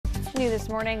New this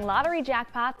morning, lottery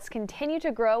jackpots continue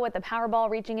to grow, with the Powerball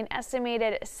reaching an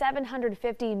estimated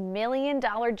 $750 million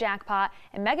jackpot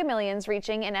and Mega Millions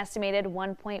reaching an estimated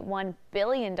 $1.1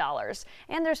 billion.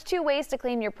 And there's two ways to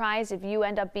claim your prize if you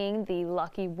end up being the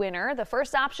lucky winner. The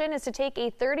first option is to take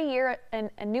a 30-year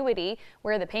annuity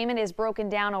where the payment is broken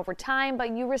down over time,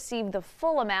 but you receive the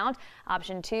full amount.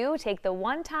 Option two, take the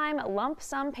one-time lump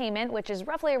sum payment, which is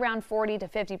roughly around 40 to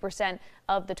 50%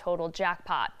 of the total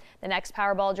jackpot. The next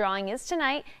Powerball drawing is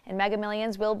tonight, and Mega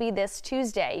Millions will be this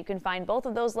Tuesday. You can find both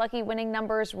of those lucky winning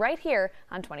numbers right here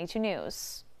on 22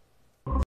 News.